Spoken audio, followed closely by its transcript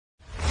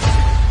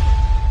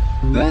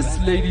This,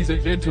 ladies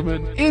and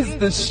gentlemen, is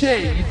The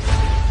Shade.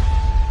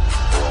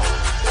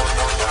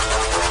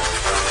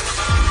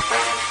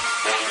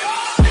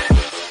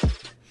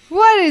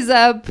 What is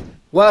up?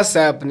 What's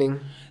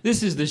happening?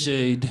 This is The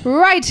Shade.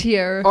 Right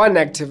here. On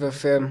Active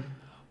FM.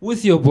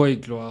 With your boy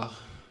Gloire.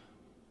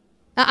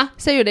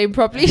 Say your name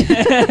properly.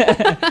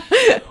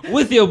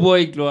 With your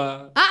boy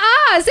Gloire.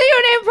 Say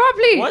your name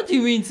properly. What do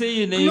you mean say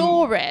your name?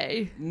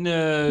 Glory.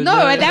 No,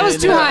 that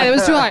was too high. That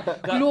was too high.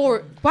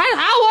 Glory. What?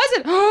 How was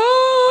it?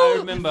 I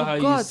remember how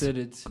you said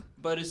it.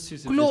 But it's too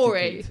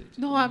Glory. sophisticated.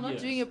 No, I'm not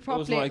doing it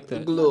properly. It was like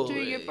that. I'm not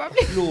doing it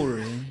properly.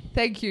 Glory.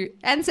 Thank you.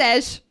 And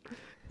Sash.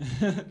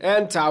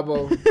 And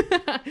Tabo.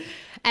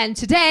 And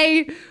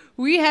today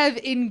we have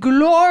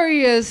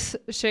Inglorious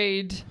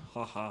Shade.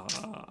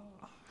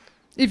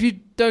 If you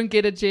don't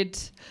get it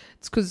yet,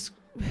 it's because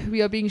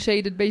we are being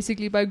shaded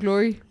basically by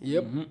Glory.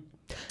 Yep. Mm-hmm.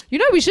 You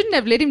know, we shouldn't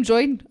have let him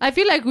join. I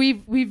feel like we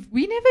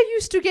never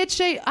used to get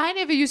shaded. I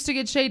never used to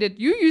get shaded.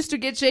 You used to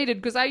get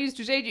shaded because I used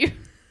to shade you.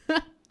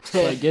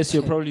 So I guess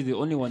you're probably the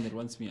only one that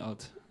wants me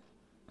out.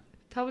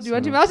 How do you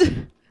want him out?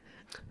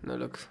 No,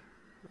 look.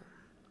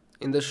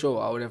 In the show,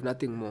 I would have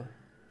nothing more.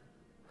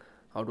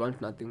 I would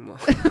want nothing more.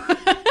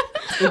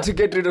 And to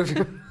get rid of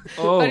him.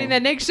 Oh. But in the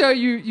next show,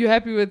 you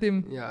happy with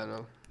him? Yeah, I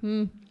know.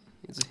 Hmm.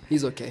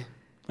 He's okay.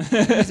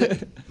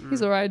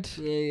 He's alright.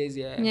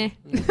 Yeah.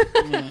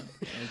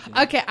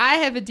 Okay, I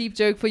have a deep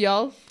joke for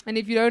y'all. And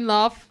if you don't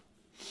laugh,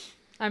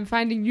 I'm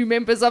finding new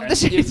members of the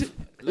shade.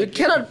 You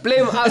cannot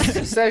blame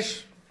us,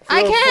 Sash.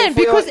 I can,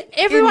 because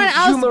everyone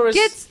else inhumorous-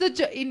 gets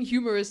the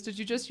inhumorous. Did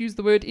you just use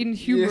the word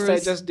inhumorous?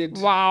 Yes, I just did.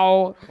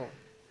 Wow.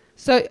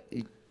 So,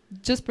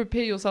 just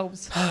prepare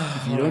yourselves.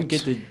 If you don't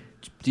get the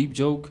deep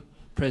joke,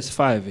 press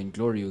 5 and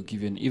Glory will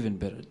give you an even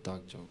better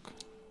dark joke.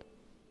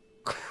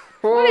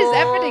 What is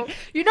happening?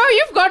 You know,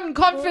 you've gotten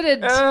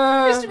confident.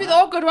 Used to be the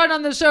awkward one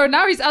on the show.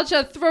 Now he's out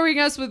here throwing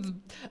us with...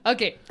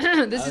 Okay,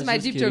 this is my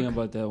deep joke. I was just kidding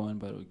about that one,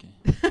 but okay.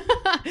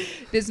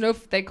 There's no...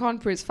 They can't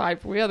press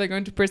 5. Where are they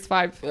going to press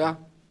 5? Yeah.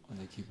 On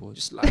the keyboard.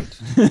 Just lied.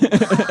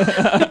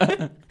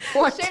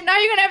 What? So now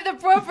you're going to have the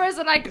pro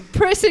person like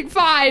pressing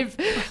 5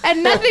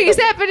 and nothing is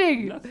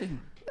happening. Nothing.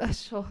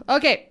 Sure.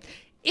 Okay.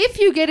 If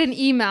you get an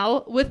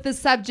email with the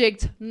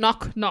subject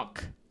knock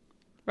knock,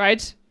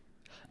 right?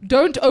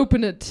 Don't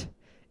open it.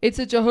 It's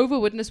a Jehovah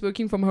Witness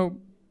working from home.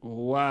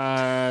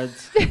 What?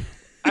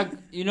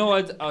 You know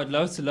what? I would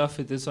love to laugh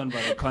at this one,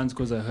 but I can't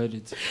because I heard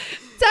it.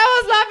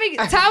 Tabo's laughing.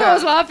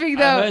 Tabo's laughing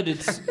though. I heard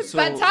it. So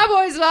But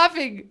Tabo is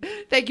laughing.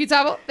 Thank you,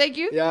 Tabo. Thank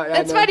you. Yeah,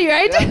 That's no. funny,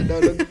 right? Yeah, no,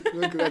 look,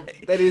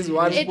 that is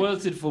one. you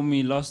spoiled it for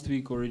me last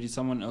week already.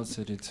 Someone else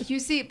said it. You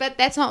see, but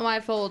that's not my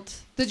fault.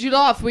 Did you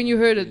laugh when you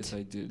heard it? Yes,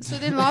 I did. So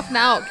then laugh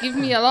now. Give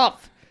me a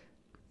laugh.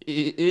 Oh,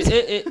 he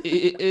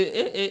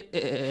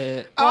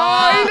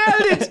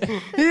nailed it!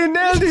 He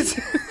nailed it!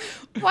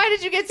 Why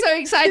did you get so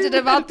excited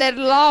about that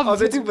laugh? I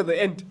was waiting for the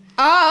end.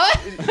 Oh.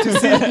 To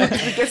see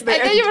if he gets the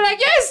And then end. you were like,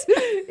 yes,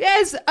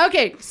 yes.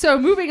 Okay, so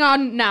moving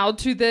on now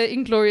to the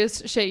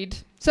Inglorious Shade.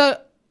 So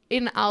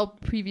in our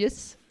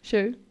previous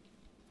show,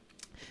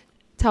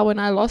 Tao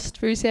and I lost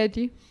very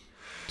sadly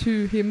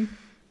to him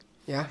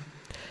Yeah.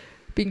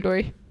 being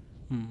Glory.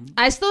 Mm-hmm.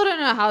 I still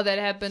don't know how that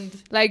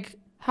happened. Like,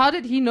 how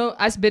did he know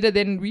us better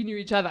than we knew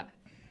each other?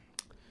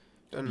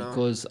 Don't know.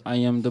 Because I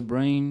am the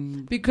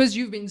brain. Because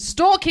you've been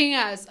stalking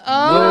us.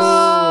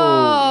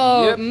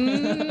 Oh. Yep.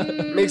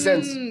 Makes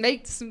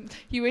sense.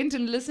 He went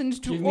and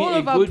listened to Give me all a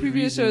of our good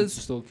previous reason shows.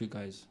 to stalk you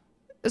guys.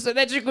 So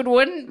that you could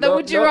win the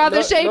Would You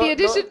Rather Shady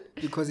edition?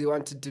 Because he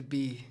wanted to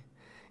be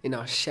in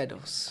our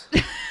shadows.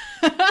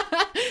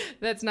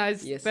 That's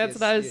nice. Yes, That's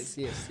yes, nice.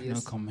 Yes.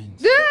 No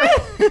comments.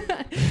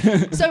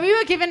 So we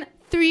were given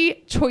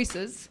 3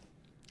 choices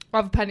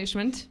of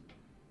punishment.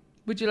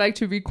 Would you like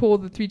to recall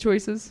the 3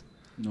 choices?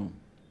 No.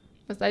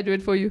 Must I do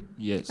it for you?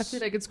 Yes. I feel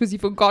like it's because he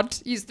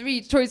forgot his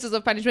 3 choices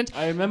of punishment.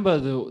 I remember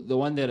the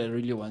one that I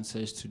really want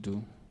Sash to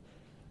do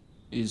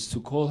is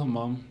to call her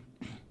mom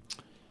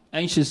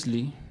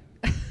anxiously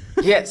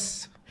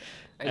Yes.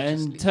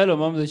 and tell her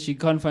mom that she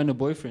can't find a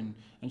boyfriend.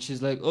 And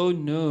she's like, oh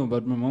no,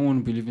 but my mom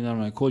won't believe in that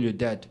when I call your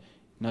dad.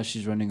 Now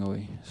she's running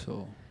away.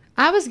 So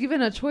I was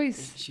given a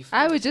choice. She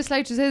I would just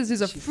like to say this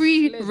is a She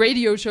free fled.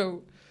 radio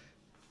show.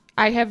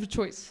 I have a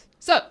choice.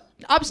 So,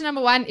 option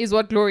number 1 is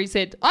what Glory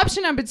said.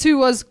 Option number 2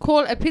 was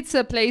call a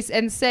pizza place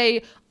and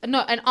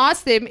and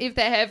ask them if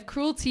they have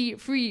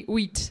cruelty-free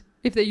wheat.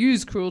 If they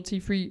use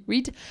cruelty-free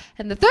wheat.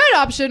 And the third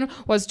option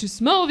was to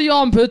smell the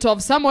armpit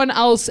of someone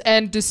else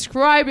and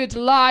describe it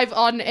live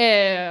on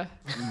air.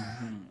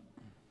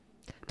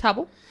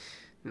 Tabo,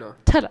 No.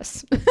 tell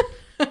us.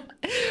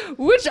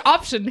 Which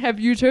option have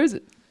you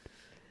chosen?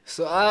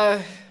 So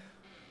I,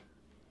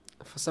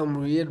 for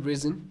some weird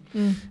reason,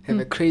 have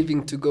a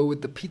craving to go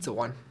with the pizza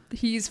one.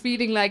 He's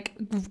feeling like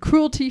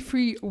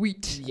cruelty-free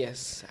wheat.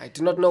 Yes. I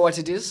do not know what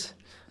it is,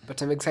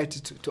 but I'm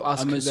excited to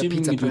ask I'm the assuming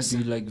pizza it would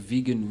person. be like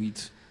vegan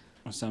wheat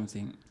or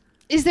something.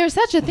 Is there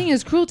such a thing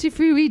as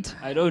cruelty-free wheat?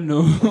 I don't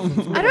know.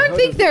 I don't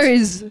think there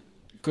is.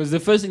 Because the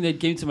first thing that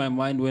came to my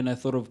mind when I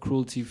thought of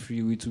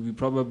cruelty-free wheat would be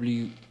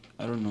probably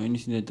I don't know,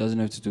 anything that doesn't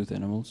have to do with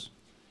animals.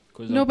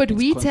 No, but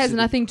wheat has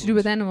nothing to do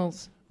with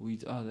animals.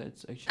 Wheat,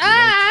 that's actually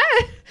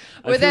right.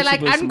 Were they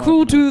like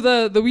uncool to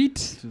the wheat?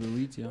 To the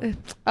wheat, yeah.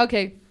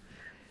 Okay.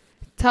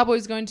 Tabo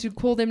is going to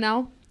call them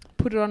now.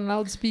 Put it on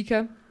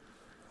loudspeaker.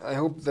 I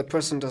hope the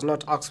person does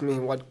not ask me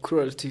what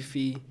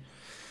cruelty-free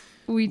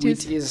Wheat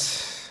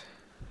is.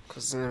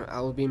 Because I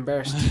will be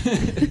embarrassed.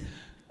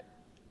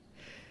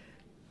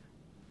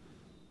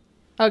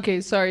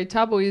 Okay, sorry.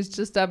 Tabo is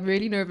just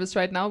really nervous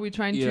right now. We're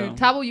trying Yeah. to...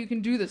 Tabo, you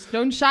can do this.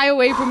 Don't shy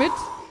away from it.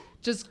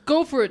 Just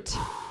go for it.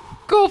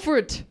 Go for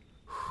it.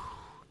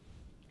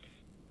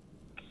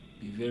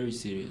 Be very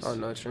serious. Oh,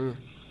 no, it's ringing.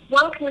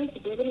 Welcome to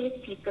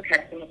Inglorious Shade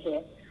customer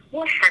care.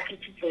 We're happy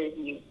to serve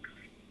you.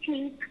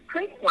 Please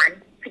press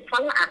 1 to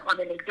follow up on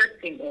an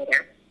existing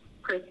order.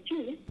 Press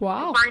 2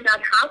 Wow. to find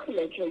out how to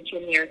locate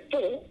your nearest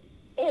store.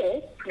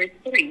 Or press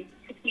 3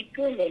 to speak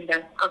to a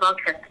member of our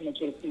customer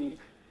care team.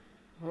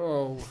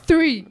 Oh,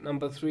 3.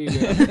 number 3.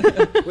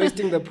 Yeah.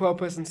 Wasting the poor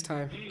person's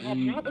time.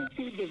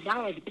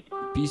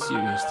 Be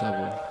serious,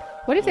 Tabo.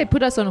 What if they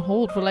put us on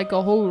hold for like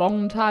a whole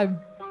long time?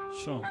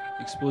 Sure.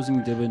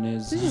 Exposing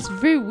debonaires. This is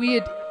very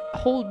weird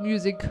hold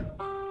music.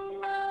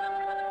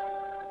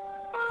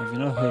 Have you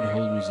not heard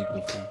hold music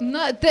before?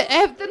 No,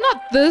 they're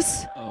not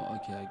this. Oh,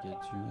 okay, I get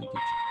you.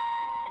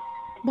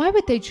 Why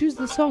would they choose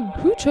the song?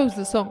 Who chose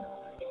the song?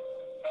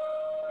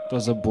 It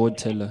was a board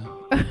teller.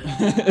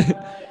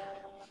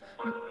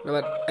 No,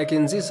 but I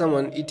can see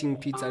someone eating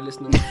pizza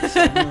listening to this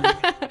song.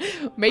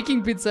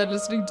 Making pizza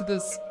listening to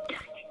this.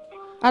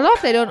 I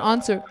love they don't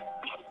answer.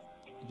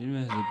 You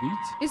didn't have a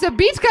beat? Is a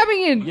beat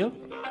coming in? Yep.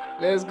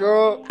 Let's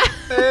go.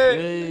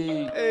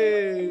 Hey.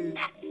 Hey. Hey.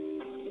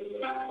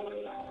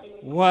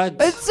 What?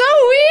 It's so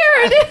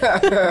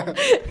weird.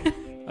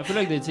 I feel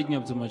like they're taking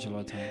up too much of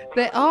our time.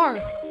 They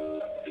are.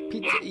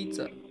 Pizza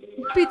eater.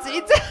 Pizza.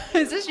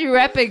 Is this you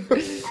rapping?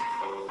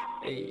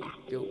 Hey,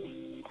 yo.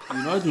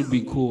 You know, it would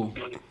be cool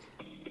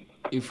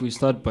if we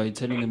start by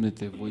telling them that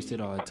they've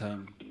wasted our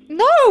time.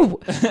 No!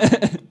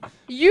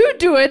 You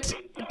do it.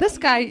 This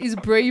guy is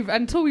brave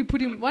until we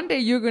put him. One day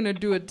you're going to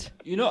do it.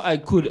 You know, I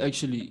could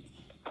actually,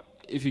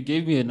 if you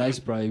gave me a nice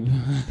bribe.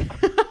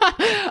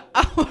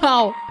 Oh,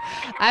 wow.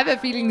 I have a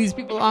feeling these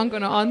people aren't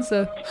going to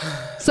answer.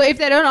 So if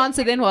they don't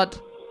answer, then what?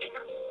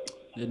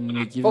 Then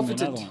we give them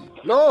Forfeited. another one.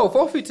 No,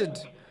 forfeited.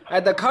 I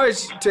had the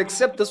courage to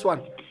accept this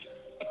one.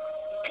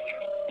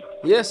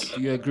 Yes.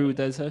 Do you agree with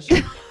that,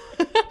 Sasha?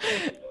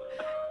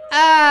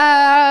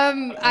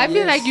 I feel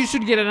Yes. like you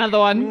should get another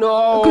one.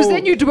 No. Because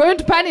then you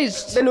weren't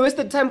punished. Then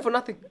wasted time for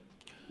nothing.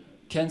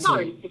 Cancel.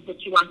 Sorry to put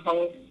you on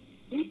hold.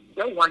 We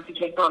don't want to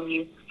take from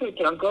you, so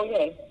don't go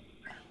away.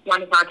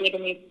 One of our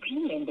database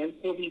team members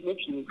will be with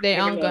you. They in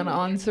a aren't going to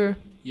moment. answer.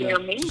 Yeah, There are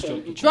many just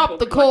ways you drop can Drop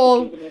the support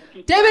call. Debonair's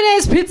pizza.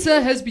 Debonair's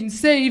pizza has been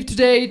saved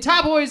today.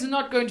 Tabo is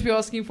not going to be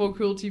asking for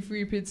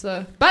cruelty-free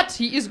pizza. But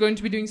he is going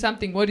to be doing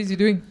something. What is he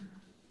doing?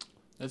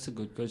 That's a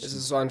good question. This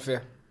is so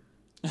unfair.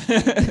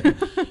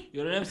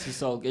 You don't have to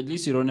sulk. At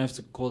least you don't have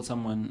to call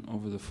someone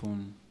over the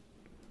phone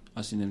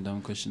asking them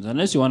dumb questions.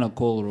 Unless you want to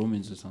call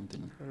Romans or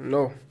something.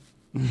 No.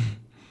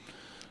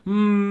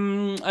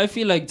 I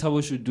feel like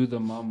Tabo should do the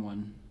mom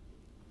one.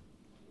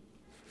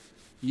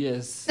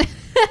 Yes.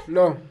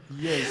 No.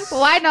 Yes.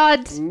 Why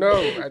not? No.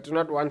 I do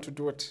not want to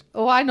do it.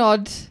 Why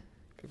not?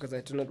 Because I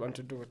do not want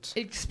to do it.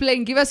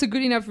 Explain. Give us a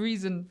good enough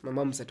reason. My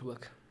mom's at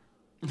work.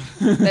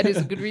 That is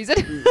a good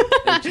reason.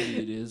 Actually,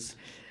 it is.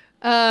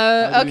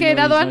 How do we Okay,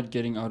 know another he's one. not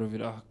getting out of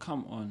it. Oh,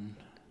 come on.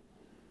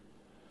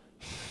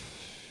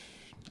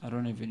 I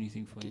don't have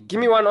anything for him. Give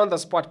me one on the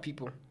spot,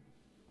 people.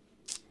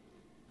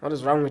 What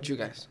is wrong with you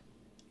guys?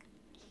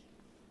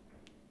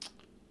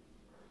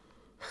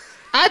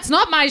 It's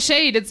not my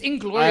shade. It's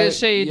Inglorious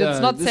Shade. yeah, it's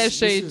not this,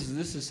 Seth Shade.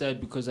 This is sad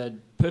because I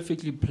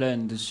perfectly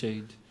planned this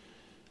shade.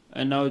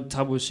 And now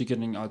Tabo's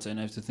chickening out and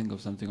I have to think of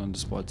something on the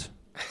spot.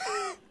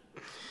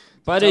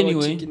 But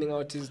anyway. Chickening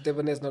out his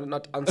debonair's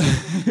not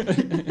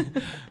answering.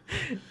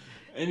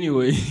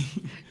 Anyway.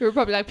 You're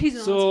probably like, please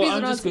don't So answer, please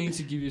I'm don't just answer. going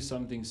to give you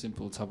something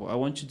simple, Tabo. I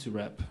want you to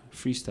rap.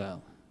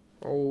 Freestyle.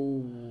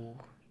 Oh.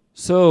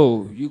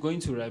 So you're going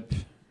to rap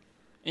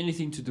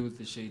anything to do with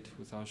the shade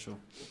with our show.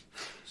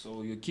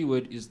 So your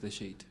keyword is the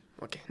shade.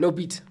 Okay. No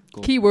beat.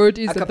 Go. Keyword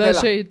is the Acapella.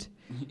 shade.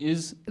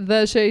 Is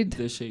The shade.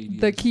 the shade.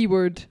 The yes.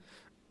 keyword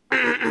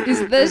is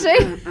the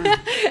shade.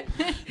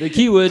 The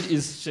keyword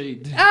is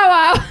shade.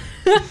 Oh,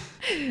 wow.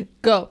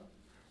 Go.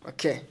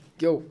 Okay.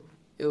 Yo.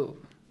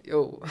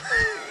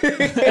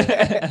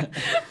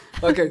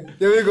 Okay.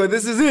 Here we go.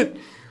 This is it.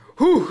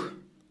 Whew.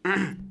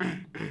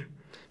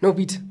 No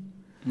beat.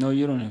 No,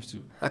 you don't have to.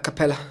 A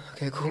cappella.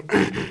 Okay, cool.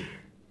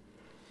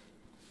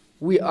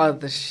 We are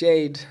the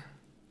shade.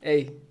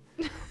 Hey.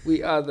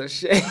 We are the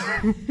shade.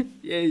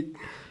 Yay.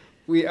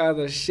 We are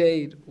the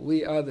shade.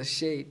 We are the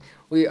shade.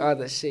 We are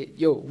the shade.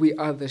 Yo, we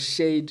are the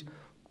shade.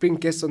 Bring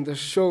guests on the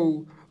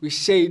show. We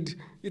shade.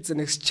 It's an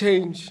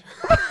exchange.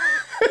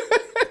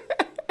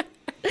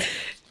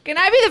 Can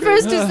I be the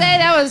first to say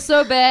that was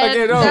so bad?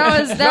 Okay, no. That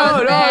was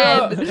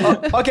bad.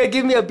 No. Oh, okay,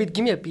 give me a beat.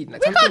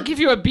 Like We can't give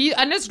you a beat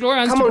unless Gloria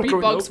wants Come to on,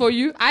 Chloe, beatbox no. for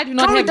you. I do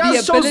not Chloe have the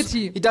does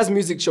ability. shows. He does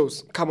music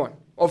shows. Come on.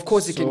 Of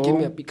course he can give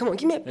me a beat. Come on,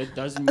 give me That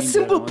doesn't a mean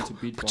simple that I want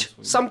to beatbox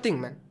for you.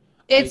 something, man.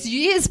 It's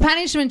his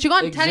punishment. You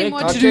can't tell him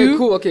what to Okay, do.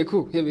 cool. Okay,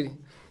 cool. Here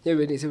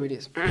it is.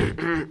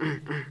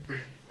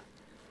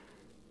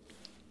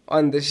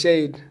 On the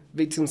shade,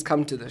 victims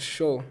come to the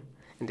show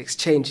and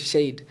exchange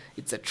shade.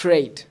 It's a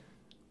trade.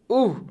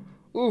 Ooh.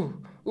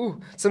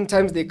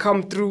 Sometimes they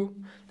come through.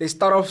 They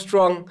start off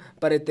strong,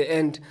 but at the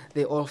end,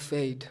 they all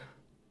fade.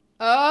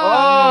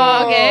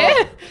 Oh,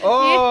 okay.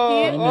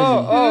 Oh.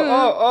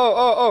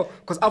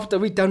 Because after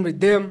we're done with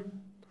them,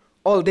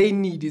 all they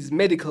need is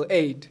medical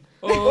aid.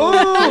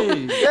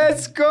 Okay.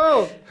 Let's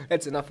go.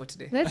 That's enough for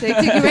today. That's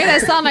hectic. You made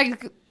us sound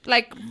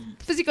like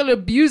physical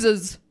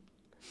abusers.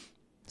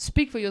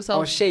 Speak for yourself.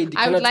 Our shade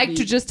I would cannot like be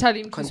to just tell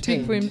him to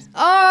speak for him. contained.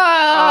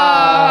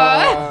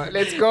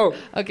 Let's go.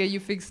 Okay, you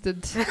fixed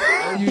it.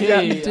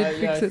 Okay, you did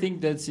fix I it.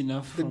 think that's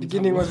enough. The from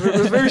beginning Thabo.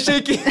 was very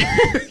shaky.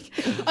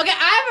 Okay,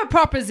 I have a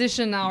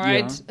proposition now,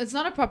 right? Yeah. It's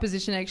not a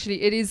proposition,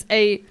 actually. It is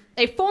a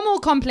formal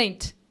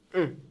complaint.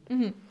 Mm.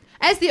 Mhm.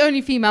 As the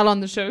only female on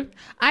the show,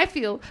 I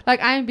feel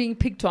like I am being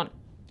picked on.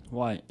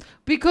 Why?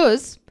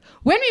 Because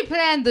when we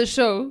planned the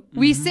show,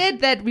 we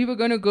said that we were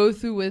going to go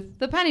through with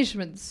the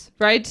punishments,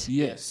 right?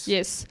 Yes.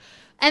 Yes.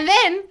 And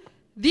then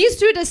these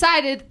two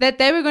decided that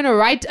they were going to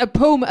write a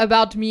poem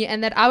about me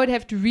and that I would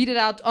have to read it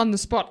out on the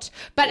spot.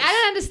 But I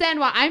don't understand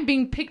why I'm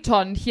being picked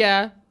on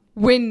here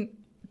when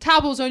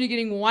Tabo's only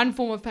getting one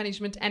form of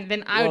punishment and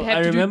then I would have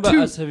I to do remember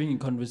two. us having a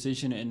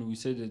conversation and we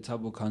said that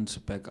Thabo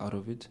can't back out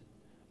of it.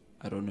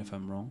 I don't know if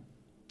I'm wrong.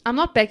 I'm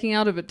not backing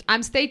out of it.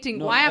 I'm stating,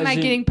 No, why am as I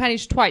in- getting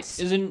punished twice?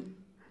 Isn't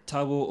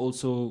Thabo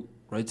also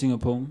writing a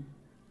poem?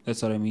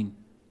 That's what I mean.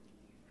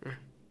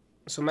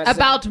 So Matt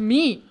About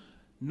me.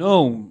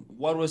 No,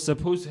 what was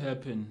supposed to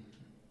happen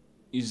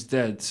is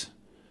that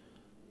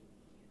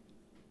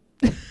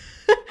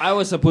I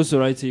was supposed to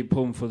write a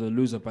poem for the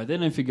loser, but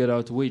then I figured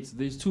out, wait,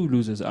 there's two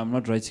losers. I'm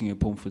not writing a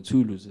poem for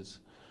two losers.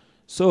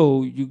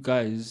 So you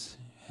guys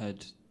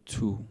had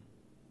two.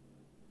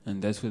 And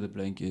that's where the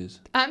blank is.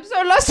 I'm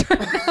so lost right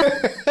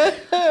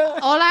now.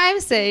 All I'm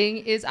saying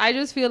is I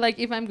just feel like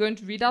if I'm going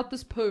to read out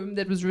this poem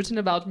that was written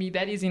about me,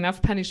 that is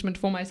enough punishment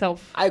for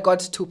myself. I got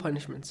two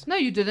punishments. No,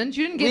 you didn't.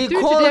 You didn't get We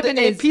through to called a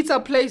Debonese. pizza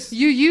place.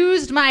 You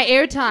used my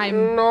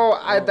airtime. No,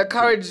 I had the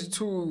courage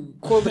to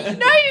call the No,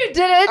 you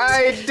didn't.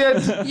 I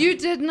did. You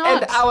did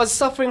not. And I was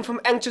suffering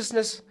from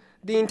anxiousness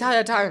the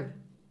entire time.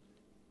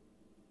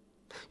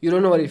 You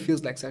don't know what it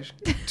feels like, Sash,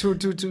 to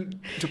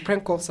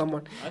prank call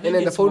someone, I and think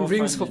then the it's phone more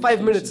rings fun for than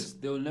 5 minutes. anxious.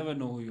 They will never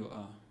know who you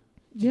are.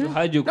 Yeah. You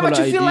hide your No, caller but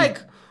you ID. feel like,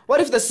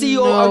 what if the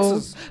CEO No.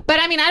 answers? But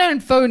I mean, I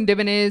don't phone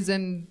Debonese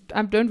and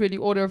I don't really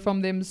order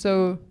from them,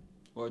 so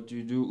What do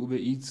you do? Uber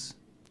Eats?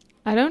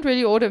 I don't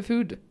really order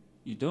food.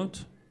 You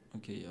don't?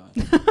 Okay,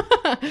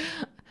 yeah.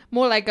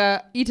 More like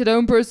a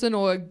eat-at-home person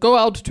or go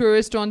out to a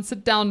restaurant,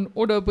 sit down,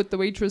 order with the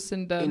waitress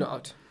and In or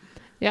out.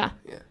 yeah.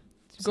 Yeah.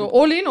 Go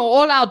all in or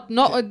all out.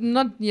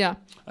 Not yeah.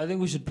 I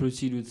think we should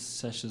proceed with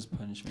Sasha's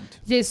punishment.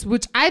 Yes,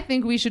 which I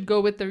think we should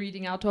go with the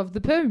reading out of the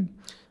poem.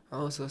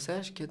 Oh, so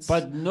Sash gets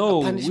But no,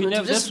 we punishment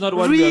never, for that's just not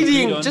what we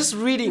reading. agreed on. Just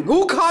reading.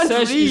 Who can't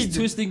Sash read? is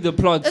twisting the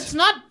plot. It's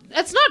not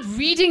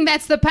reading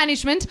that's the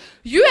punishment.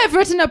 You have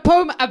written a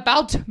poem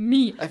about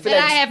me I that feel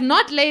like I have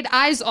not laid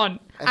eyes on.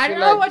 I feel don't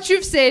know like- what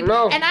you've said,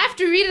 No. and I have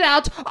to read it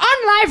out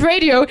on live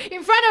radio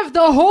in front of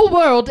the whole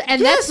world, and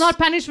Yes. that's not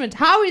punishment.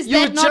 How is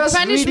You're that not just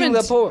punishment? reading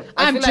the poem.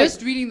 I I'm feel just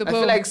like- reading the I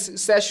poem. feel like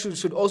Sash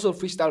should also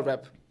freestyle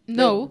rap.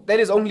 No. That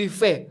is only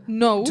fair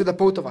No. to the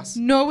both of us.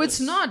 No,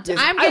 it's not. Yes,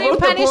 I'm I getting wrote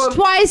the punished poem.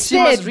 twice She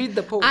then. must read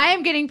the poem. I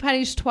am getting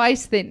punished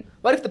twice then.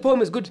 What if the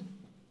poem is good?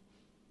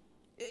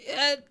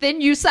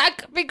 Then you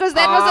suck because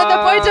that wasn't the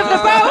point of the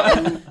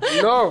poem.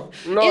 No.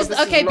 Is, this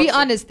okay, is be not-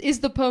 honest. Is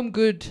the poem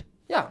good?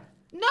 Yeah,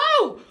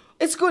 No!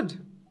 it's good.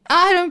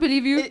 I don't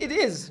believe you. It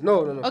is. No.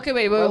 Okay,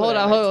 wait, Why would hold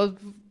I on, write? hold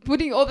on.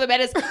 Putting all the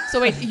matters.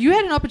 So wait, you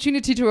had an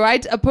opportunity to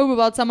write a poem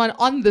about someone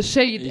on the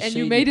shade, A and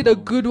you shady made it a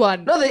poem. good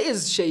one. No, there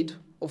is shade,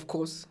 of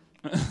course.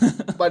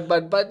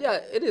 but yeah,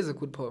 it is a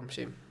good poem.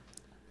 Shame.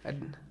 I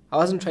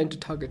wasn't trying to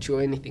target you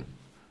or anything.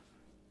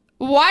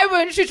 Why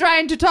weren't you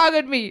trying to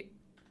target me?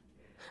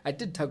 I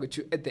did target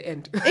you at the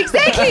end.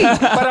 Exactly.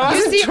 But I You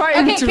wasn't see,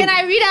 trying okay, to. can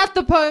I read out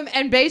the poem,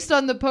 and based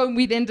on the poem,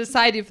 we then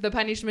decide if the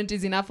punishment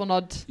is enough or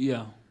not?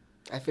 Yeah.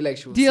 I feel like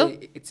she would Deal?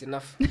 say it's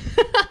enough.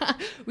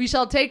 We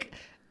shall take.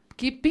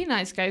 Be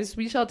nice, guys.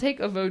 We shall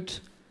take a vote.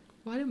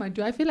 What am I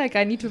doing? I feel like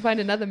I need to find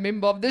another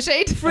member of the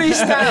shade.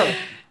 Freestyle.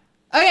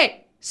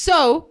 Okay,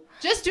 so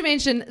just to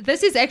mention,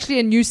 this is actually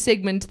a new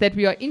segment that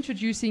we are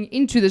introducing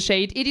into the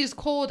shade. It is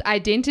called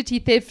Identity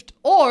Theft,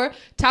 or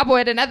Thabo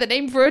had another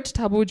name for it.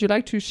 Thabo, would you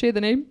like to share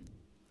the name?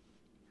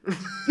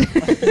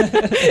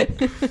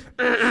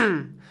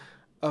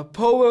 A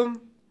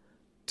poem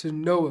to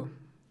Noah.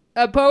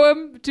 A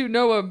poem to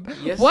Noam.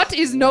 Yes. What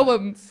is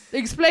Noam?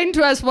 Explain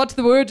to us what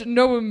the word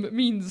Noam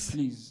means.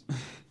 Please.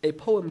 a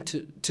poem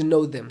to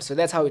know them. So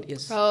that's how it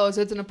is. Oh,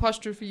 so it's an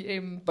apostrophe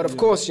M. But of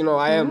course, you know,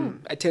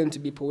 I tend to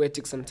be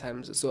poetic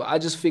sometimes. So I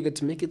just figured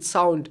to make it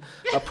sound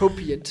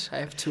appropriate, I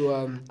have to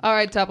All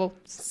right, Tabo.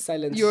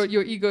 silence. Your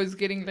ego is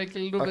getting like a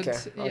little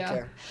bit. Yeah.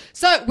 Okay.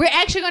 So we're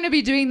actually going to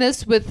be doing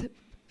this with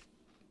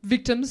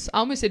victims. I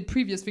almost said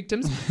previous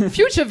victims,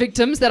 future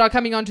victims that are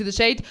coming onto the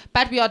shade.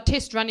 But we are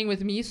test running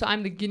with me, so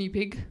I'm the guinea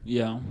pig.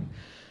 Yeah.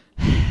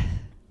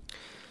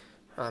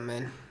 Oh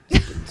man,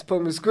 this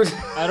poem is good.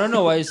 I don't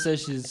know why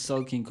Sash is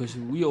sulking because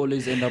we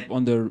always end up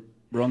on the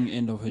wrong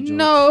end of her joke.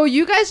 No,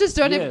 you guys just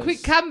don't have Yes. quick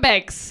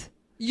comebacks.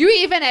 You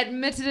even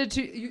admitted it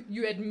to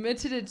you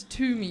admitted it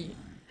to me,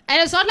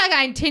 and it's not like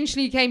I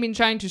intentionally came in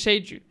trying to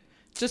shade you.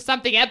 Just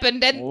something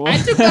happened, and I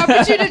took the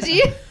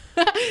opportunity.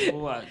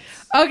 What?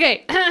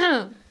 Okay,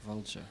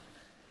 Vulture.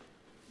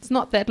 it's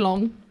not that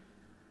long.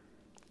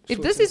 If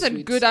Short this and isn't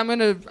sweet. good, I'm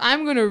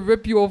gonna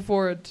rip you off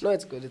for it. No,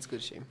 it's good. It's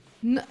good, Shame.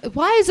 No,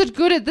 why is it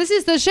good? This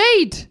is the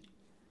shade.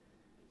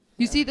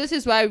 You see, this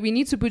is why we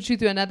need to put you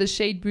through another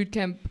shade boot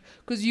camp,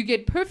 because you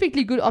get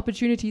perfectly good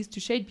opportunities to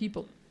shade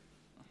people,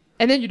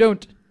 and then you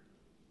don't.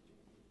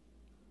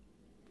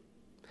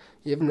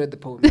 You haven't read the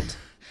poem yet.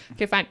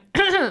 Okay, fine.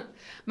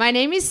 My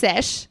name is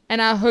Sash,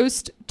 and I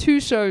host 2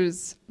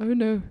 shows. Oh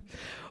no.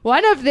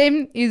 One of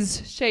them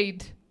is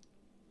Shade.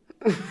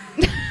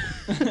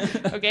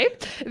 Okay.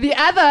 The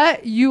other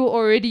you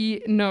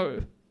already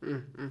know.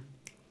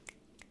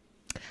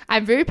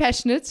 I'm very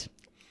passionate.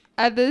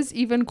 Others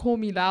even call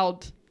me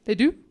loud. They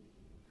do?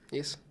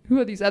 Yes. Who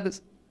are these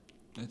others?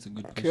 That's a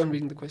good Carry on question.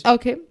 reading the question.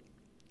 Okay.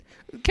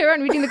 Carry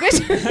on reading the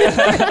question.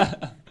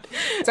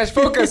 Sash,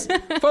 focus.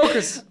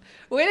 Focus.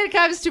 When it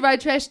comes to my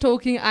trash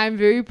talking, I'm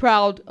very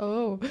proud.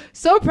 Oh,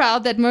 so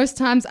proud that most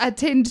times I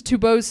tend to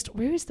boast.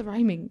 Where is the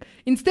rhyming?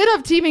 Instead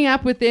of teaming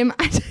up with them,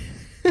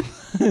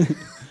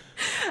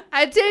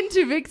 I tend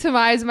to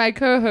victimize my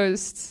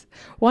co-hosts.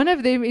 One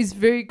of them is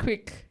very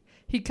quick.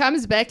 He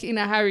comes back in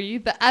a hurry.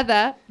 The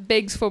other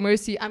begs for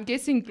mercy. I'm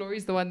guessing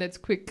Glory's the one that's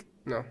quick.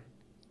 No.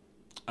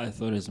 I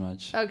thought as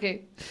much.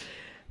 Okay.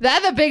 The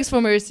other begs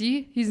for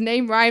mercy. His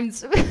name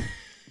rhymes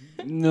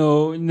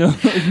No.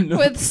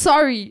 with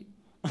sorry.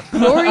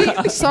 Glory,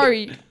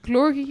 sorry.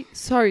 Glory,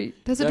 sorry.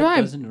 Does it That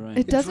rhyme? doesn't rhyme.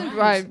 It doesn't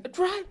rhyme. It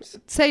rhymes.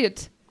 Say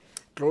it.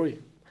 Glory.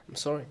 I'm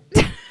sorry.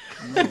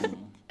 No.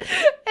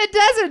 It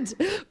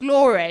doesn't.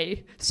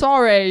 Glory.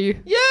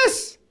 Sorry.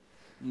 Yes.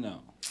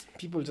 No.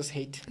 People just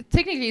hate.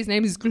 Technically, his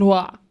name is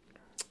Gloire.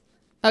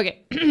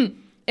 Okay.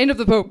 End of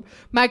the poem.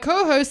 My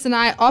co-host and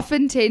I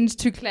often tend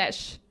to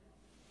clash.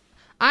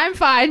 I'm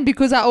fine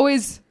because I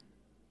always...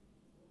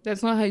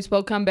 That's not how you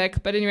spell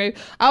comeback. But anyway,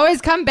 I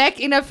always come back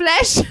in a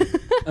flash.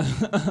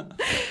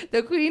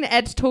 The queen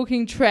at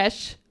talking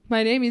trash.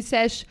 My name is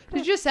Sash.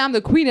 Did you just sound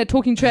the queen at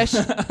talking trash?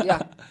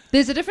 Yeah.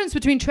 There's a difference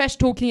between trash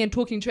talking and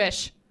talking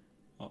trash.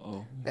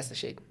 Uh-oh. That's the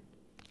shade.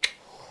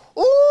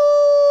 Ooh!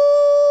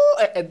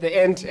 At the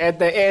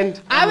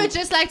end. I would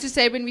just like to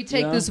say, when we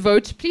take Yeah. this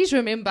vote, please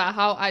remember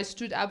how I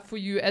stood up for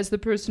you as the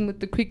person with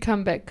the quick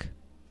comeback.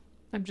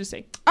 I'm just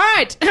saying. All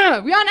right,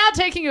 we are now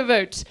taking a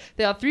vote.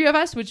 There are 3 of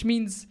us, which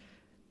means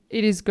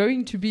it is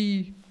going to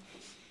be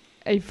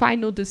a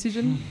final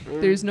decision.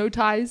 There is no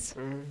ties.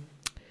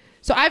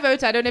 So I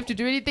vote. I don't have to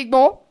do anything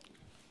more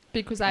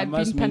because I I've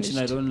must been punished.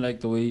 mention I don't like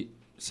the way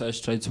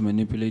Sash tried to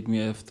manipulate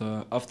me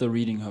after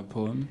reading her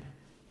poem.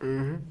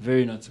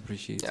 Very not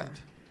appreciated. Yeah.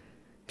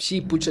 She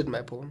butchered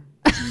my poem.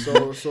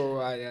 so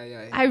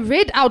I. I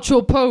read out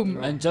your poem.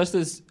 And just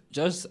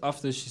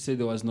after she said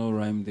there was no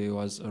rhyme, there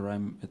was a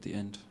rhyme at the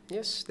end.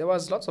 Yes, there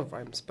was lots of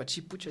rhymes, but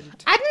she butchered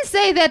it. I didn't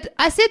say that.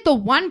 I said the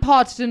one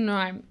part didn't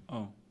rhyme,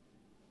 Oh,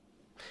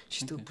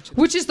 She still butchered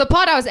which is the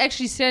part I was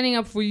actually standing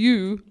up for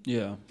you,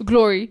 yeah.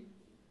 Glory.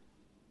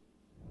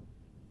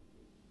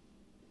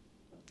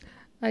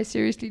 I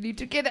seriously need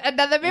to get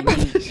another member.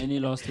 Any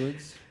last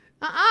words?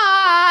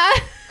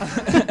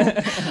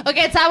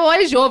 Okay, Tabo, what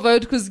is your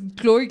vote? Because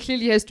Glory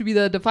clearly has to be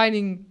the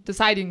defining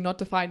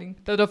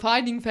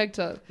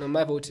factor. No,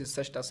 my vote is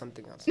Sash does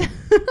something else.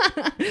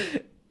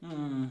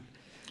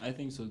 I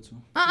think so too.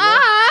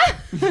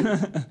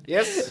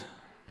 Yes.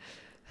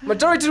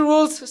 Majority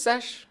rules,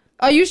 Sash.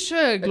 Are you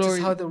sure, That Glory?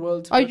 is how the world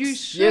works. Are you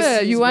sure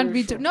Yes, you he's want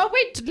very me sure. to? No,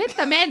 wait. Let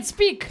the man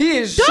speak. He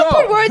is Don't sure.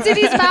 put words in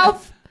his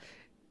mouth.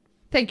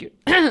 Thank you.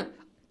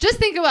 Just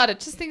think about it.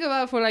 Just think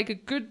about it for like a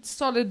good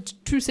solid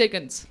 2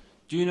 seconds.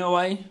 Do you know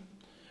why?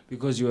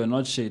 Because you were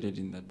not shaded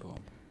in that poem.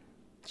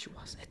 She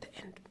was at the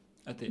end.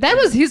 At the That end.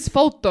 was his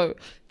fault, though.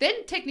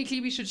 Then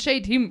technically we should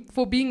shade him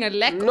for being a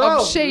lack No,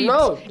 of shade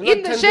no. in do not the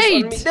turn this on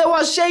shade. me. There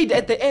was shade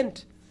at the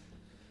end.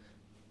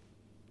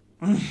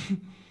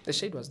 The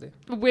shade was there.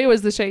 Where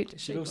was the shade? The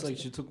She shade looks was like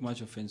there. she took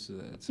much offense to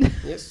that.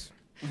 Yes.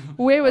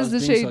 Where was I the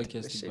being shade?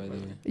 sarcastic, The shade by the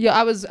was way. Yeah,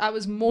 I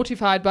was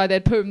mortified by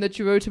that poem that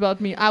you wrote about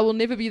me. I will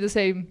never be the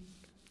same.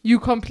 You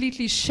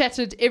completely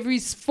shattered every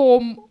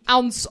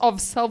ounce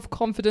of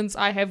self-confidence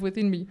I have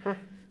within me.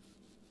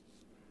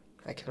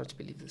 I cannot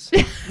believe this.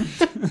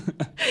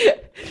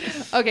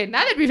 Okay,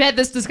 now that we've had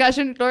this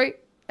discussion, Glory,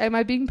 am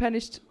I being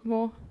punished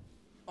more?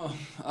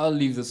 I'll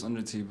leave this on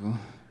the table.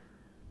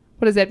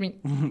 What does that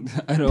mean?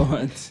 I don't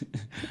want.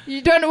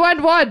 You don't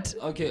want what?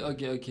 Okay.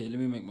 Let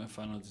me make my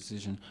final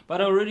decision.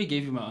 But I already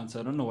gave you my answer.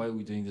 I don't know why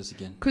we're doing this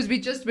again. Because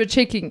we're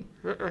checking.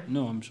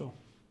 No, I'm sure.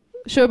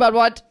 Sure about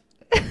what?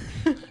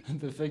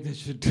 The fact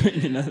that you're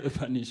doing another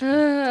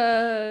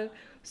punishment.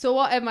 So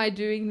what am I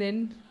doing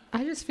then?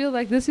 I just feel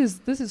like this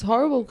is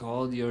horrible.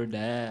 Call your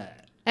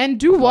dad. And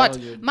do what?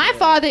 your My dad.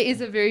 father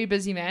is a very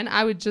busy man.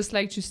 I would just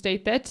like to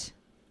state that.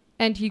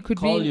 And he could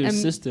Call be... your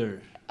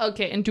sister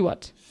Okay, and do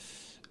what?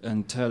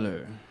 and tell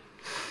her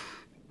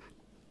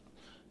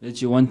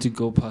that you want to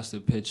go past the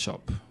pet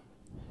shop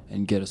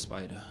and get a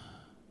spider.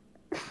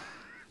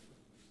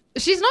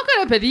 She's not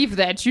going to believe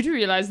that. You do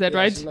realize that, Yeah,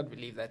 I right? should not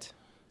believe that.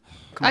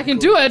 I can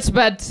do it,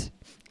 but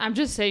I'm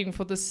just saying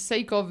for the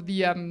sake of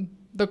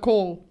the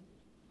call.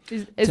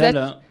 Is Tell that...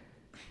 her.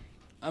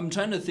 I'm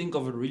trying to think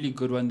of a really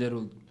good one that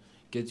will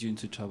get you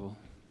into trouble.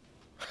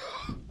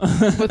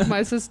 with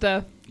my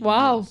sister.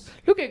 Wow. Yes.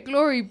 Look at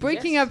Glory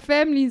breaking Yes. up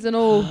families and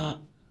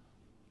all.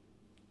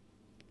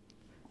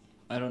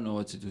 I don't know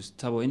what to do.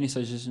 Tabo, any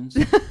suggestions?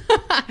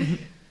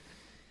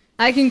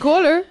 I can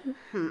call her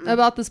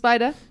about the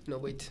spider. No,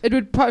 wait. It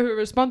would her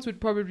response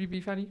would probably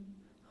be funny.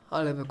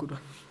 I'll have a good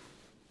one.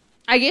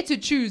 I get to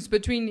choose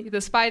between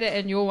the spider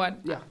and your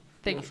one. Yeah.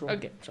 Thank Yeah, you. sure.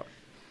 Okay.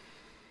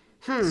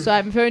 Sure. So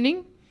I'm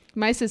phoning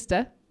my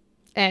sister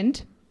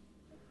and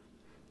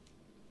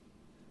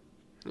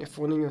You're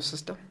phoning your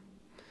sister.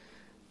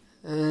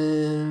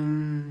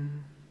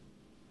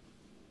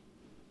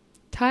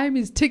 time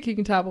is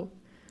ticking, Tabo.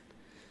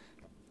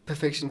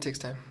 Perfection takes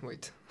time.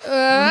 Wait.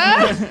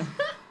 Uh,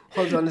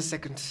 Hold on a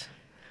second.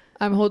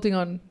 I'm holding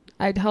on.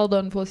 I'd held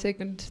on for a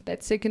second.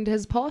 That second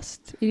has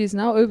passed. It is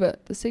now over.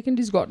 The second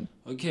is gone.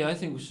 Okay, I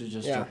think we should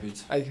just Yeah. drop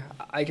it.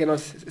 I cannot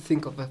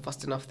think of a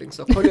fast enough thing.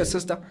 So call your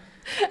sister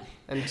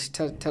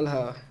and tell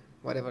her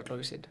whatever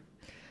Chloe said.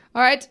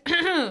 All right.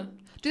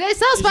 Do they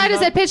sell Is she spiders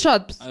not- at pet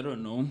shops? I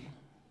don't know.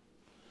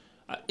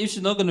 If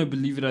she's not going to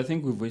believe it, I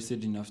think we've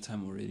wasted enough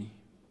time already.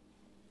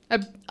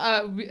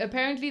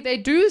 Apparently they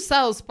do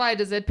sell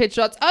spiders at pet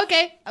shops.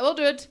 Okay, I will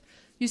do it.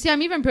 You see,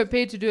 I'm even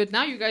prepared to do it.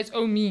 Now you guys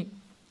owe me.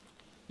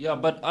 Yeah,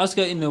 but ask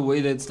her in a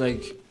way that's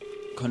like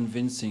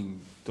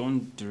convincing.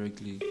 Don't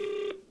directly.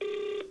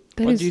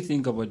 That What is- do you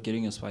think about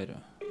getting a spider?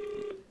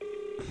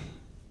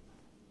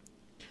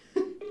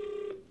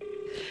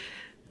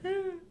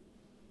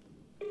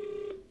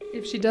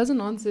 If she doesn't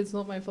answer, it's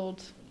not my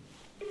fault.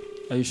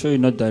 Are you sure you're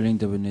not dialing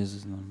the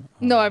Benes's number?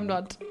 No, I'm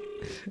not.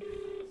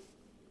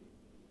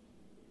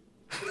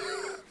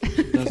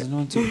 Doesn't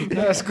want to.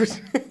 That's good.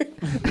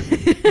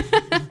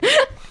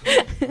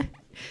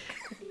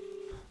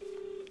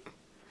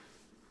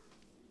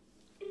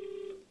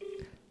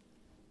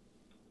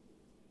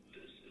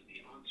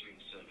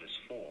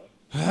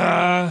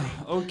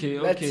 Okay.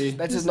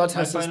 That is not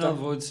her My final sister.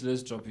 votes.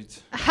 Let's drop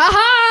it.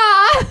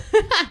 Haha!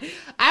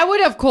 I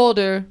would have called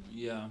her.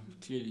 Yeah,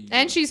 clearly.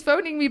 And she's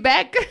phoning me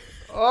back.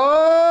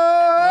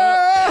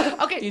 Oh!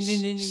 Okay. Ding,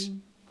 ding, ding,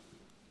 ding.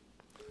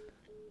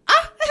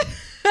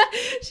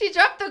 She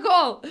dropped the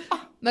call.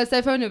 Must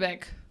I phone her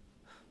back?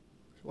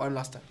 One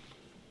last time.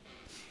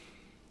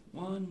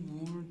 One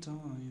more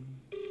time.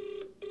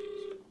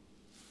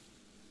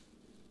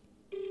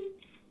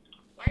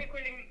 Why are you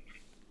calling me?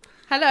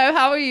 Hello,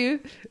 how are you?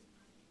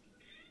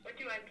 What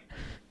do you want?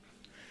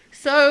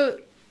 So,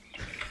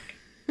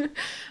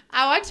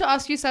 I want to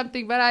ask you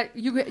something, but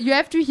you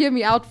have to hear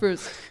me out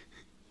first.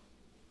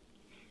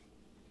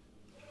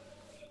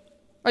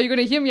 Are you going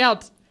to hear me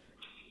out?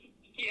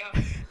 Yeah,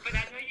 but I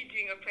know you're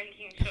doing a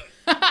pranking show.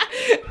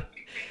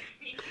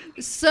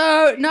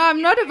 So, no,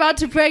 I'm not about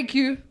to prank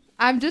you.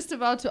 I'm just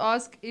about to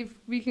ask if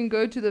we can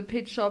go to the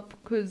pet shop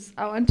because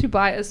I want to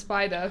buy a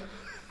spider.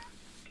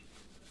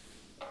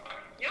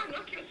 Yeah,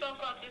 knock yourself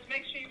out. Just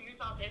make sure you move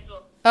out as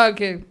well.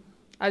 Okay,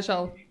 I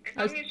shall.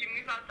 As long as you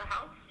move out the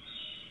house,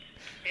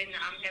 then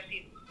I'm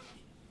happy.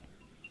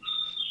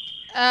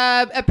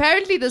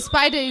 Apparently, the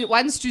spider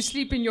wants to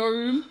sleep in your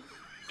room.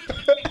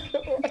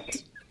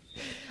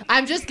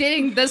 I'm just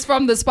getting this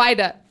from the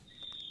spider.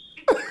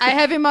 I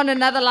have him on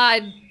another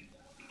line.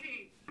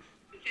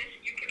 Just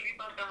you can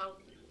move out the house.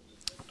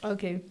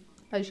 Okay,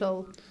 I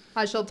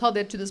shall tell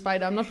that to the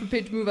spider. I'm not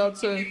prepared to move out,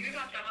 so. If you move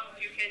out the house,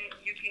 you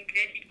can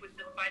gladly put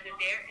the spider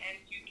there, and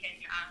you can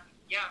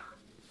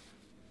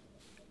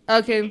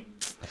Okay.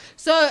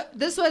 So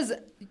this was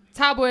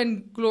Tabo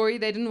and Glory.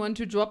 They didn't want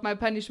to drop my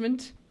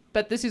punishment,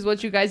 but this is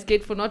what you guys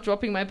get for not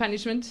dropping my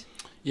punishment.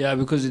 Yeah,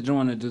 because you don't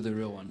want to do the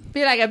real one.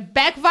 Feel like I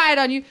backfired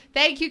on you.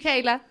 Thank you,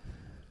 Kayla.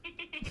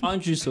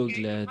 Aren't you so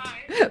glad?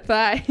 Bye.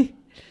 Bye.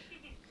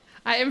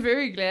 I am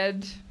very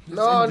glad.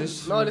 No, end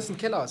this one. listen,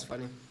 Killer was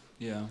funny.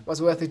 Yeah.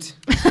 Was worth it.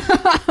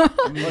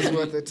 Was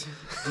worth it.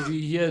 Did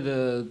you hear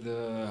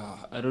the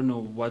I don't know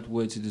what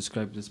word to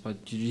describe this,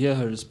 but did you hear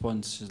her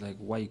response? She's like,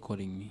 "Why are you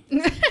calling me?"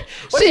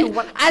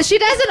 She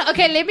doesn't.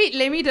 Okay, let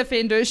me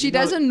defend her. She You know-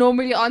 doesn't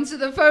normally answer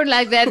the phone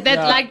like that. That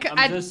Yeah, like I'm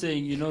I just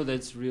saying, you know,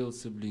 that's real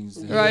siblings.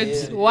 there. right.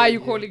 Yeah, Why are you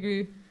yeah. calling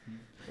me?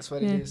 That's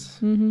what Yeah. it is.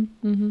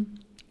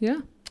 Yeah.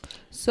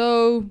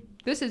 So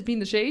this has been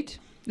the shade.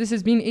 This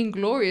has been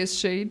Inglorious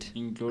Shade.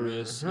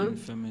 Inglorious,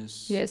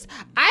 infamous. Yes.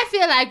 I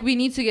feel like we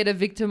need to get a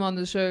victim on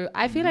the show.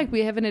 I feel like we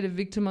haven't had a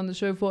victim on the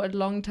show for a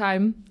long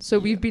time. So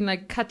we've been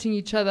like cutting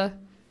each other.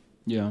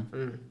 Yeah.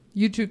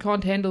 You two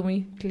can't handle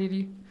me,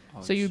 clearly.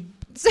 Ouch.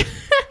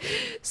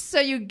 So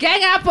you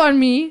gang up on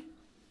me.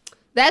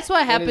 That's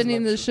what happened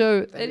in the true.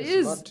 show. That It is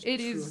is. not It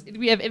is. true.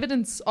 We have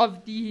evidence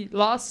of the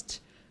last,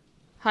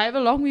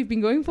 however long we've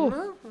been going for.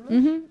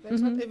 No,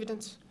 that's not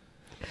evidence.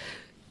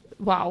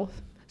 Wow.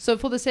 So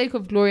for the sake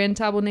of Gloria and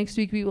Tabo, next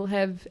week we will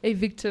have a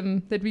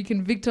victim that we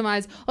can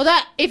victimize. Although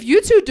if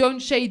you two don't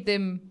shade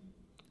them,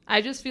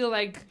 I just feel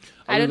like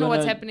I don't know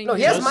what's happening. No,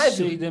 here. here's my Just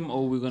view. say them,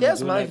 or we're gonna Here's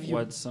do my like view.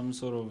 what, some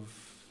sort of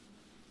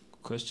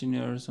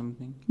questionnaire or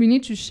something. We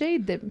need to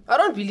shade them. I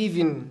don't believe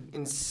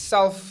in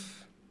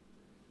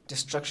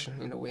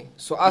self-destruction in a way.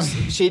 So us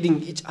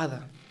shading each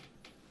other.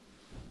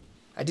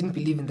 I didn't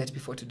believe in that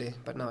before today,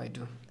 but now I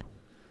do.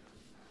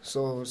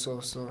 So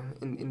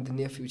in the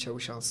near future we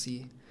shall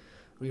see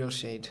real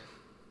shade.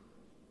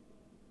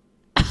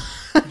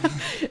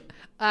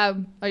 Are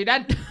you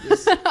done?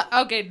 Yes.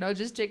 Okay, no,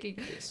 just checking.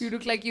 You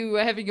look like you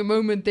were having a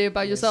moment there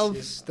by yourself.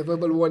 Yes. The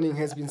verbal warning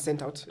has been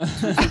sent out to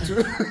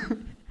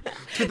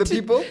the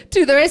people.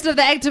 To the rest of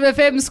the Active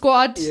FM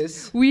squad,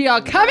 Yes. we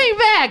are coming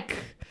back.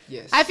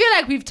 Yes. I feel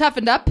like we've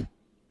toughened up.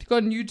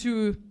 Gotten you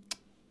two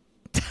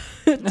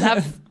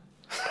tough.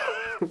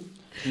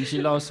 And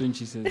she laughs when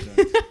she says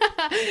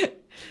that.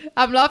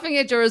 I'm laughing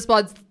at your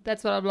response.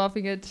 That's what I'm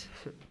laughing at.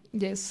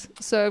 Yes.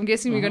 So I'm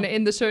guessing we're going to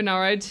end the show now,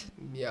 right?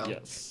 Yeah.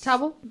 Yes.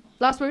 Tabo,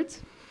 last words?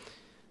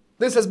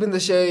 This has been the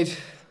shade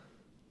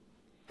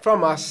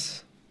from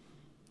us.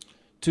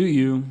 To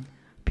you.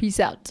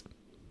 Peace out.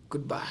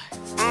 Goodbye.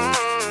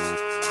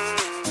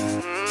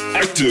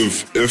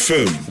 Active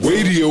FM.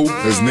 Radio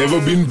has never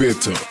been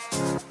better.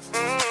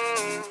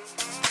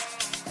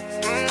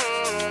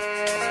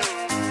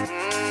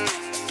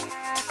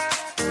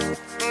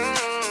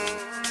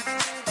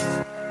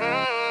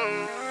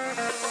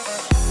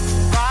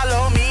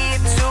 Follow me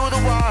to the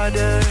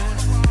water.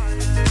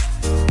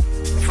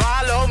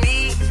 Follow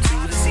me to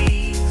the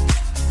sea.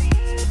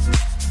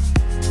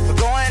 We're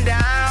going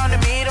down to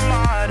meet a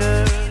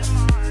martyr.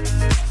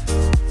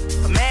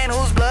 A man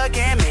whose blood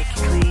can make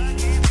you clean.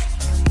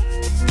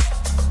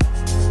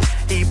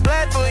 He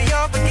bled for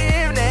your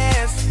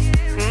forgiveness.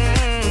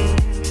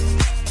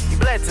 He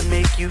bled to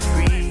make you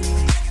free.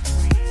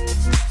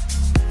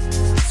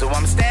 So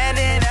I'm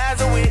standing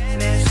as a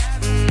witness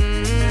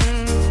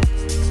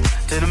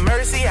to the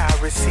mercy I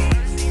receive.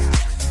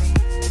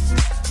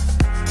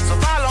 So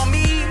follow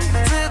me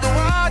to the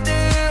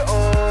water,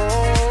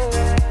 oh,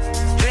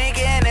 drink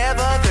and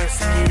never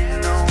thirst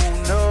again, no,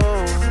 no.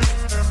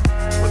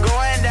 We're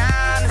going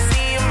down to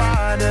see a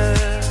martyr.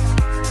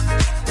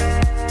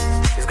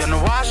 He's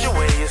gonna wash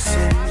away your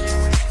sins,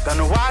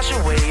 gonna wash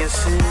away your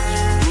sins.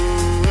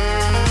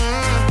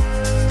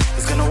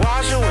 He's gonna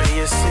wash away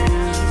your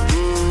sins.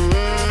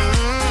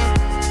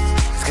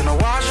 He's gonna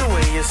wash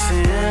away your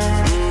sins.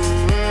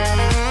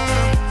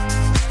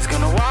 He's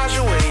gonna wash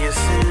away your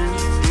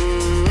sins.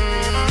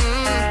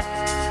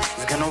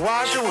 He's gonna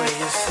wash away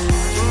your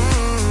sins.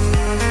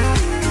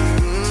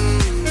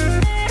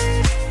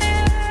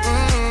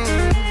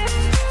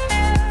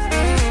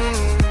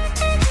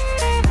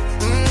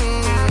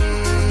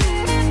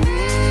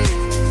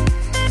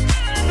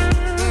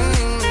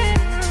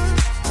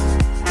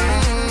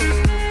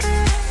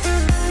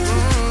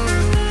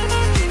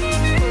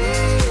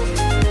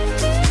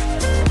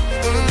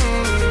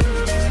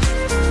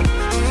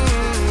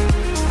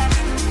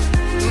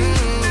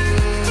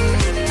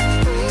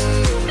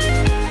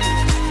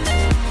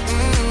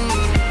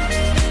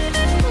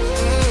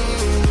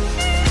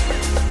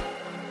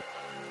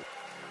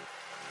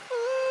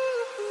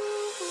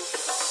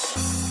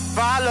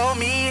 Follow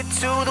me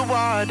to the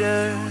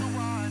water.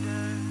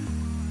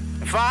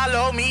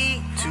 Follow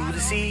me to the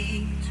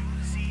sea.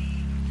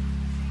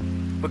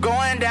 We're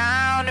going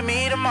down to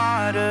meet a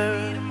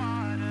martyr.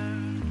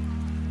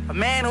 A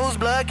man whose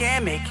blood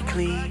can make you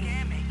clean.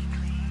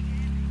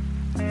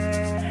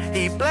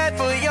 He bled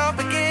for your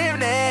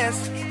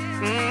forgiveness.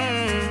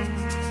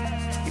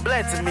 He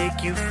bled to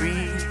make you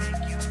free.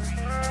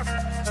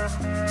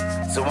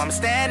 So I'm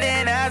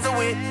standing as a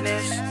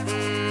witness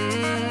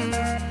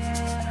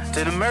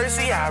to the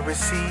mercy I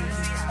receive.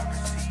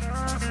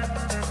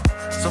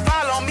 So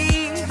follow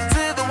me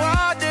to the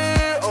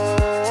water,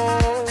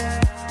 oh,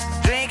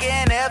 drink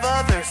and never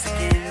thirst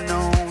again,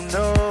 no,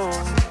 no.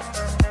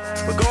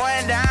 We're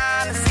going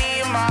down to see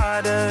a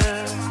martyr.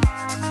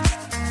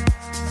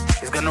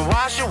 He's gonna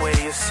wash away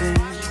your sins,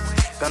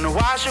 gonna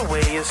wash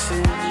away your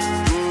sins.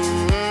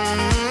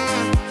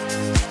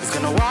 He's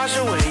gonna wash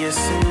away your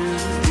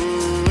sins.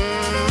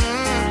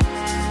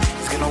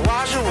 He's gonna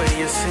wash away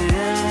your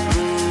sins.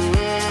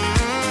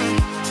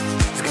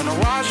 He's gonna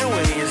wash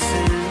away your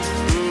sins.